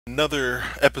Another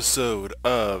episode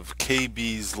of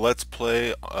KB's Let's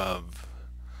Play of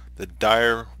the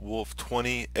Dire Wolf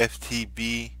 20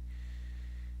 FTB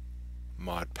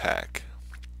mod pack.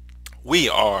 We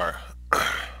are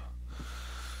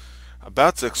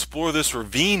about to explore this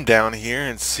ravine down here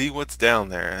and see what's down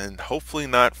there and hopefully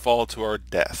not fall to our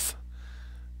death.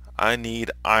 I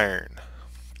need iron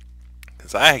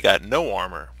because I got no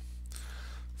armor.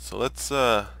 So let's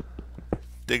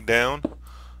dig down.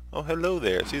 Oh, hello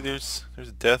there. See, there's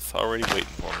death already waiting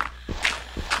for me.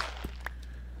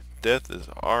 Death is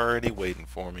already waiting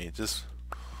for me, just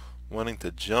wanting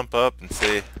to jump up and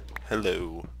say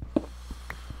hello.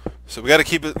 So we got to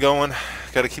keep it going.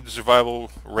 Got to keep the survival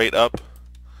rate up.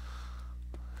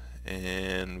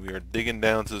 And we are digging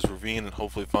down to this ravine and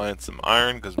hopefully find some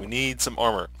iron because we need some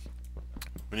armor.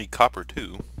 We need copper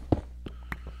too.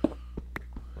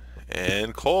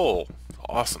 And coal.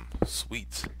 Awesome.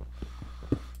 Sweet.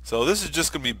 So this is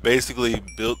just going to be basically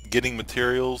getting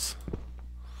materials.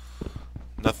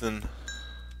 Nothing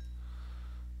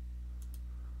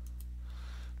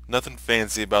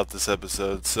fancy about this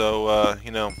episode. So,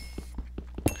 you know,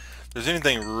 if there's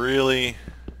anything really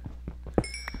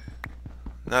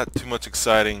not too much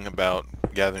exciting about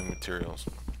gathering materials.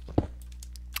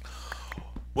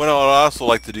 What I would also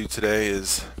like to do today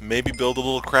is maybe build a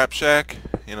little crap shack.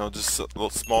 You know, just a little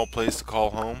small place to call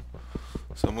home.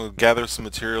 So I'm going to gather some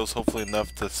materials, hopefully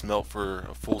enough to smelt for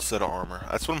a full set of armor.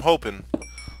 That's what I'm hoping.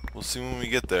 We'll see when we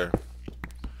get there.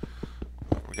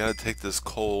 We got to take this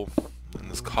coal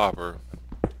and this copper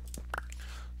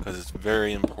because it's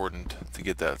very important to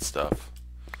get that stuff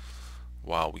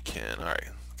while we can.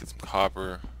 Alright, get some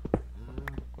copper.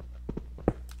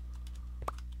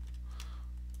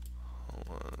 Hold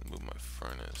on, move my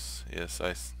furnace. Yes,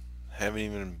 I haven't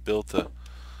even built a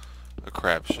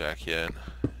crab shack yet.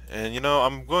 And you know,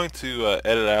 I'm going to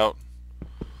edit out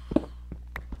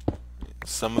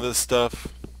some of this stuff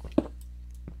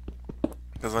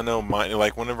because I know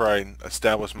like whenever I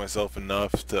establish myself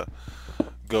enough to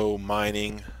go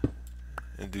mining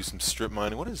and do some strip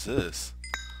mining. What is this?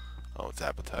 Oh, it's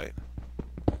apatite.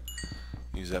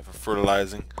 Use that for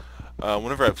fertilizing.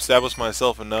 Whenever I establish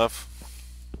myself enough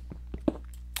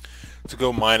to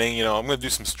go mining, you know, I'm going to do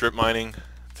some strip mining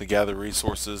to gather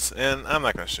resources, and I'm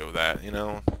not going to show that, you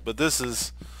know, but this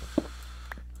is,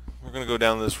 we're going to go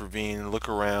down this ravine, look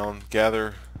around,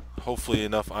 gather hopefully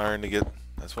enough iron to get,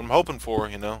 that's what I'm hoping for,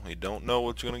 you know, you don't know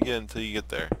what you're going to get until you get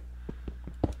there.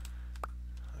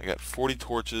 I got 40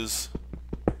 torches,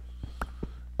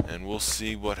 and we'll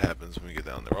see what happens when we get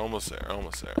down there. Almost there,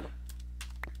 almost there.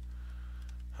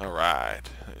 Alright,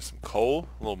 there's some coal,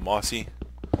 a little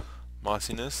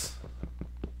mossiness.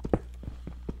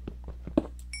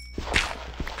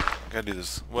 I gotta do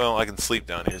this. Well, I can sleep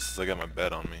down here since I got my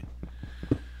bed on me.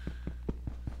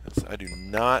 I do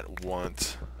not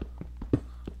want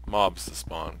mobs to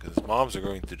spawn because mobs are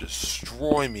going to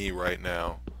destroy me right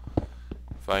now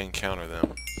if I encounter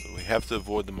them. So we have to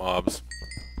avoid the mobs.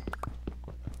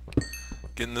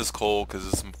 Getting this coal because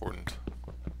it's important.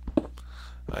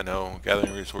 I know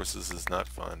gathering resources is not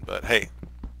fun, but hey,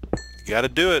 you gotta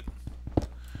do it.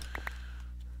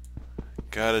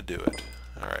 Gotta do it.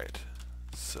 Alright.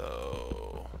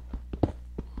 So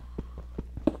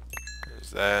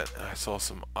there's that. I saw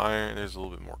some iron. There's a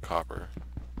little bit more copper.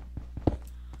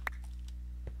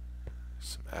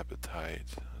 Some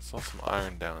apatite. I saw some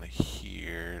iron down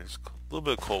here. There's a little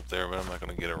bit of coal there, but I'm not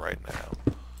going to get it right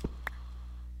now.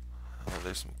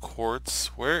 There's some quartz.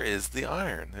 Where is the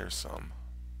iron? There's some.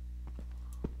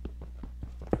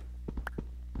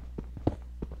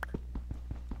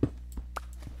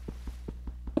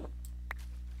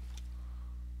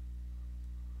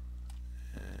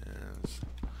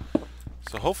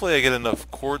 So hopefully I get enough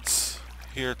quartz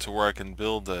here to where I can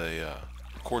build a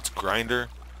quartz grinder.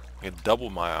 I can double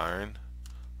my iron.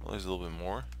 Well, there's a little bit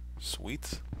more.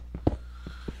 Sweet.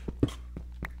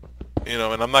 You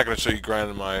know, and I'm not going to show you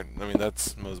grinding I mean,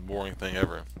 that's the most boring thing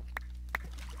ever.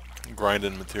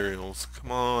 Grinding materials.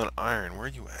 Come on, iron, where are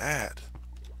you at?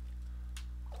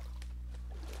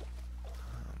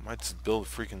 I might just build a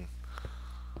freaking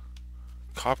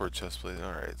copper chest plate.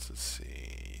 Alright, so let's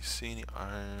see. See any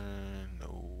iron?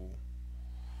 No.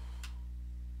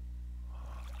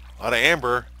 A lot of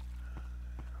amber.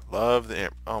 Love the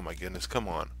amber. Oh my goodness, come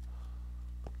on.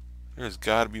 There's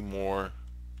got to be more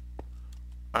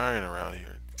iron around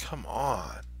here. Come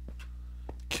on.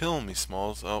 Killing me,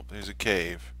 Smalls. Oh, there's a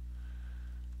cave.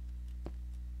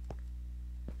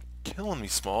 Killing me,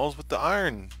 Smalls, with the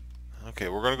iron. Okay,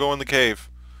 we're going to go in the cave.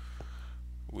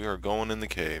 We are going in the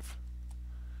cave.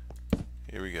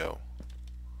 Here we go.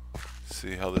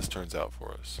 See how this turns out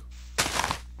for us.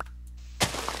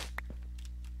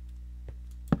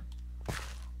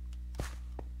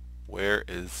 Where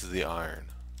is the iron?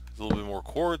 There's a little bit more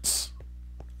quartz.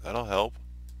 That'll help.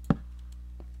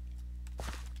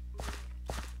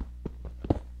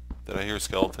 Did I hear a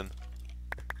skeleton?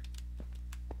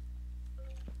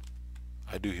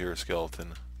 I do hear a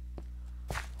skeleton.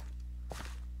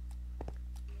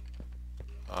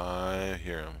 I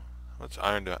hear him. How much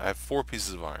iron do I have? 4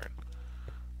 pieces of iron,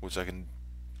 which I can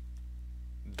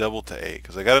double to 8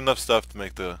 because I got enough stuff to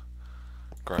make the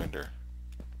grinder.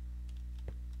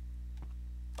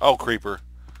 Oh, creeper.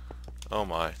 Oh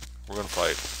my. We're gonna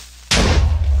fight.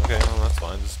 Okay, well that's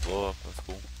fine. Just blow up. That's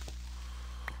cool.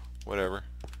 Whatever.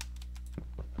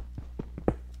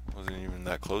 Wasn't even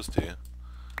that close to you.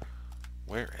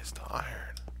 Where is the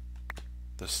iron?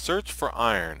 The search for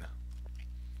iron.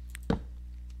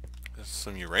 There's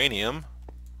some uranium.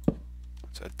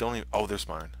 Which I don't even... Oh, there's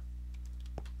mine.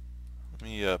 Let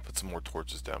me put some more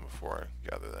torches down before I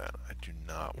gather that. I do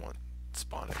not want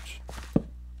spawnage.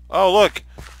 Oh, look!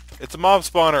 It's a mob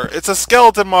spawner. It's a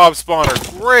skeleton mob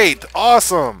spawner. Great!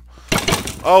 Awesome!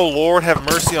 Oh, Lord, have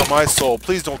mercy on my soul.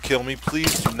 Please don't kill me.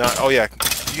 Please do not... Oh, yeah.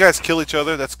 You guys kill each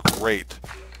other? That's great.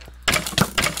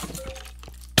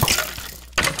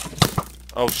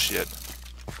 Oh, shit.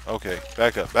 Okay.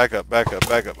 Back up, back up, back up,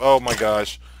 back up. Oh, my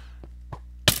gosh.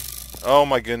 Oh,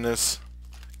 my goodness.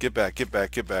 Get back, get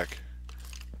back, get back.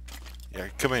 Yeah,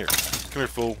 come here. Come here,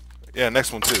 fool. Yeah,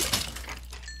 next one, too.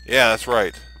 Yeah, that's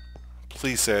right.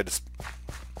 Please say I just...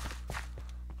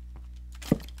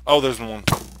 Oh, there's one.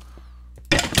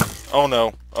 Oh,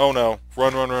 no. Oh, no.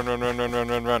 Run, run, run, run, run, run, run,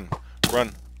 run, run.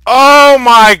 Run. Oh,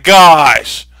 my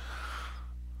gosh!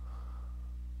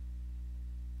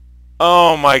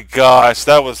 Oh, my gosh.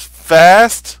 That was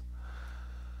fast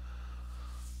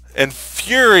and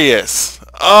furious.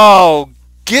 Oh,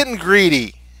 getting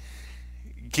greedy.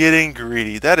 Getting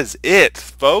greedy. That is it,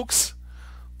 folks.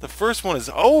 The first one is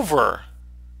over.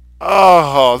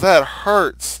 Oh, that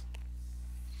hurts.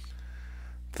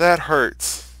 That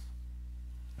hurts.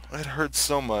 It hurts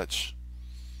so much.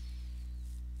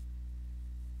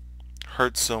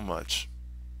 Hurts so much.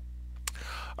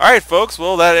 Alright, folks.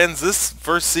 Well, that ends this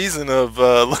first season of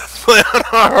Let's Play on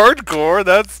Hardcore.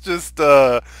 That's just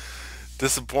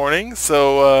disappointing.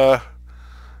 So,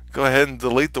 go ahead and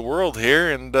delete the world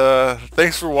here. And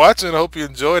thanks for watching. I hope you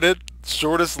enjoyed it.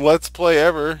 Shortest Let's Play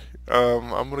ever. I'm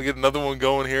going to get another one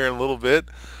going here in a little bit.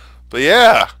 But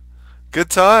yeah, good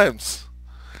times.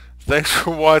 Thanks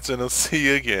for watching. I'll see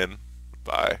you again.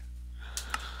 Bye.